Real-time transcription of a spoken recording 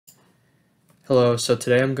Hello, so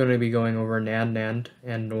today I'm going to be going over NAND-NAND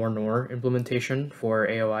and NOR-NOR implementation for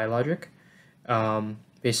AOI logic.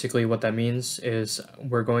 Basically what that means is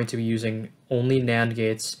we're going to be using only NAND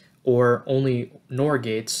gates or only NOR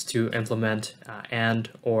gates to implement AND,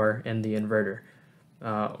 OR, in the inverter,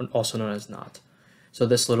 also known as NOT. So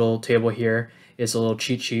this little table here is a little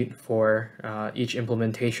cheat sheet for each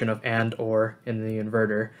implementation of AND, OR in the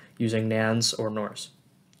inverter using NANDs or NORs.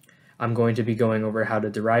 I'm going to be going over how to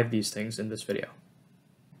derive these things in this video.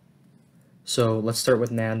 So let's start with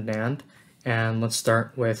NAND-NAND, and let's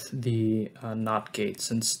start with the NOT gate,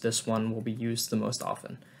 since this one will be used the most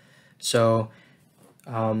often. So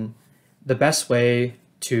the best way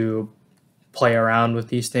to play around with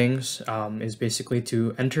these things is basically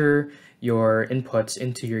to enter your inputs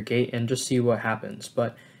into your gate and just see what happens.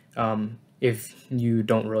 But if you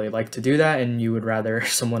don't really like to do that and you would rather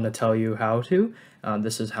someone to tell you how to,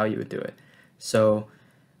 this is how you would do it. So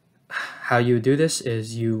how you would do this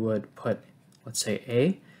is you would put, let's say,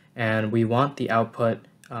 A, and we want the output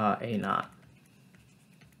A naught.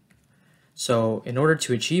 So in order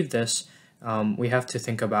to achieve this, we have to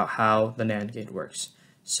think about how the NAND gate works.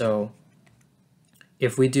 So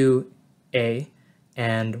if we do A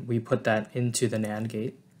and we put that into the NAND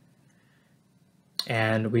gate,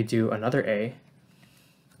 and we do another A,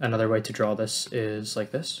 another way to draw this is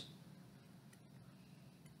like this.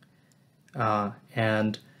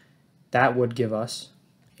 And that would give us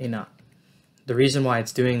a naught. The reason why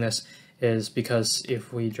it's doing this is because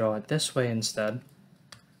if we draw it this way instead,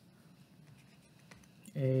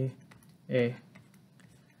 A,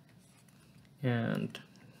 and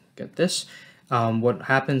get this, what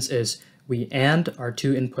happens is we AND our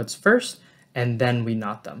two inputs first, and then we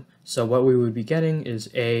NOT them. So what we would be getting is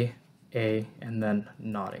A, and then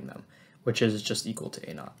NOTing them, which is just equal to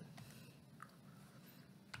A naught.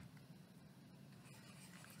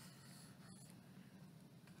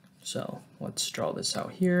 So let's draw this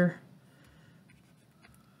out here.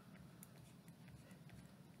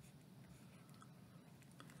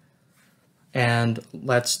 And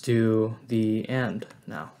let's do the AND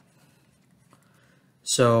now.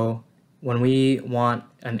 So when we want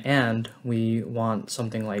an AND, we want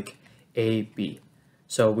something like A, B.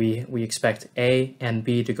 So we expect A and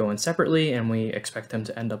B to go in separately, and we expect them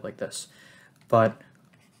to end up like this. But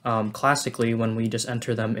classically, when we just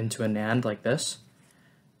enter them into a NAND like this,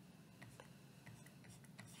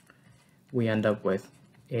 we end up with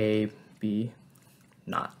A, B,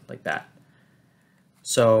 not like that.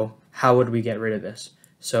 So how would we get rid of this?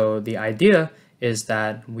 So the idea is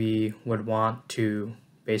that we would want to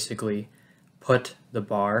basically put the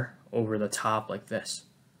bar over the top like this.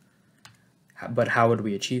 But how would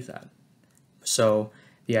we achieve that? So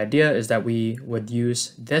the idea is that we would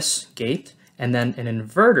use this gate and then an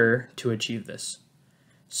inverter to achieve this.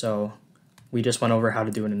 So we just went over how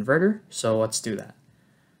to do an inverter, so let's do that.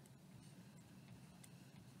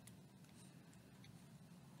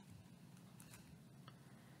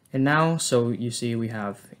 And now, so you see we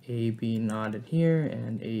have AB knotted here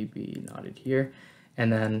and AB knotted here,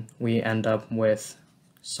 and then we end up with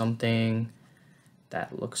something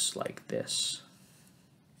that looks like this.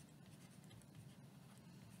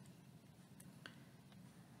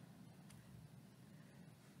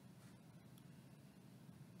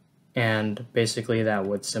 And basically that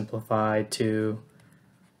would simplify to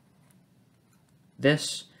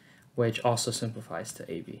this, which also simplifies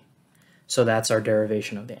to AB. So that's our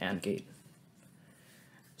derivation of the AND gate.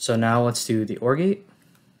 So now let's do the OR gate.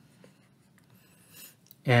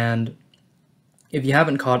 And if you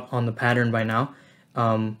haven't caught on the pattern by now,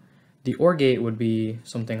 the OR gate would be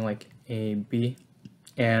something like AB,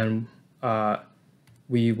 and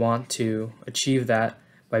we want to achieve that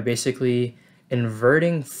by basically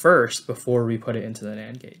inverting first before we put it into the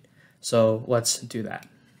NAND gate. So let's do that.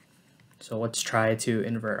 So let's try to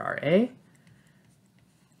invert our A,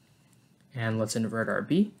 and let's invert our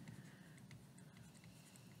B.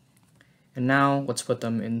 And now let's put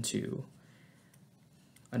them into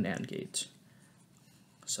a NAND gate.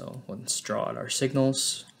 So let's draw out our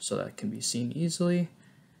signals so that it can be seen easily.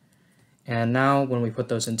 And now when we put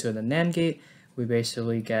those into the NAND gate, we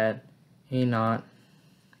basically get A naught,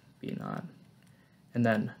 B naught, and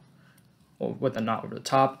then with a naught over the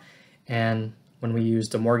top. And when we use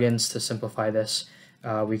De Morgan's to simplify this,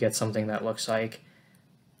 we get something that looks like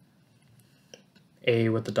A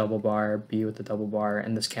with the double bar, B with the double bar,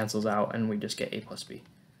 and this cancels out, and we just get A plus B.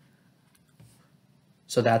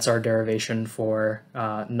 So that's our derivation for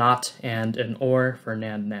NOT and an OR for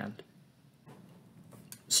NAND-NAND.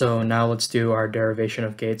 So now let's do our derivation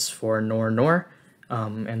of gates for NOR-NOR,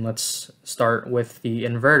 and let's start with the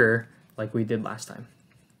inverter like we did last time.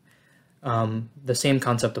 The same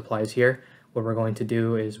concept applies here. What we're going to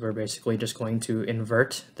do is we're basically just going to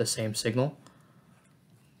invert the same signal,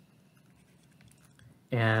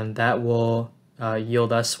 and that will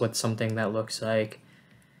yield us with something that looks like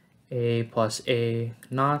A plus A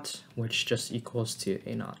naught, which just equals to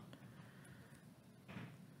A naught.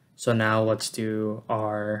 So now let's do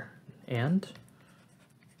our AND.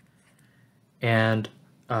 And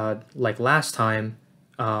like last time,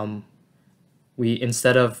 we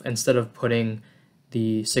instead of putting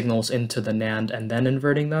the signals into the NAND and then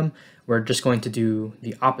inverting them, we're just going to do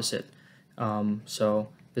the opposite. So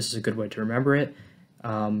this is a good way to remember it.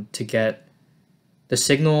 To get the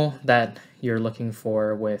signal that you're looking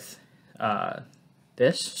for with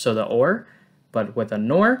this, so the OR, but with a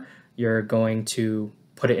NOR, you're going to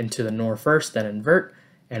put it into the NOR first, then invert,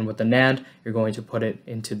 and with the NAND, you're going to put it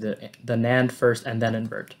into the NAND first and then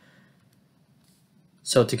invert.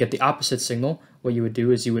 So to get the opposite signal, what you would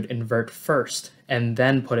do is you would invert first and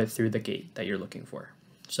then put it through the gate that you're looking for.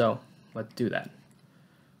 So let's do that.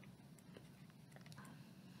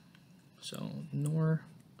 So NOR.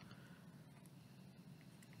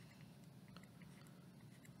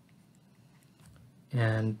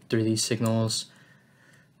 And through these signals,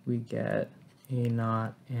 we get A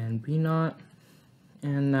naught and B naught.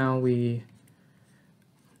 And now we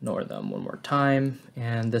NOR them one more time,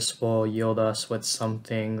 and this will yield us with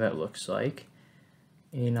something that looks like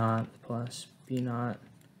A naught plus B naught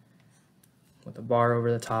with a bar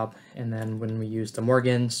over the top. And then when we use De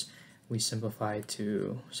Morgan's, we simplify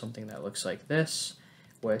to something that looks like this,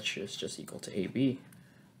 which is just equal to AB.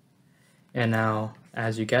 And now,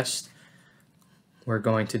 as you guessed, we're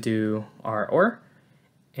going to do our OR,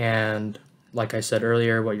 and like I said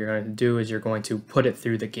earlier, what you're going to do is you're going to put it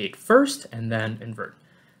through the gate first and then invert.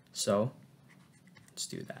 So let's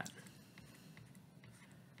do that.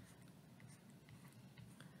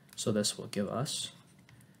 So this will give us,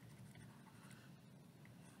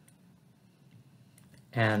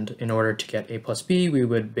 and in order to get A plus B, we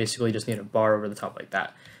would basically just need a bar over the top like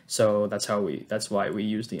that. So that's why we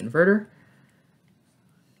use the inverter.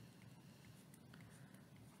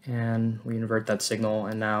 And we invert that signal,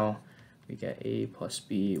 and now we get A plus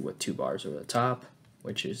B with 2 bars over the top,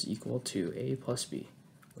 which is equal to A plus B,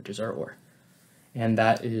 which is our OR. And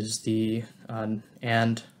that is the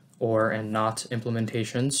AND, OR, and NOT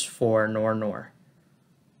implementations for NOR, NOR.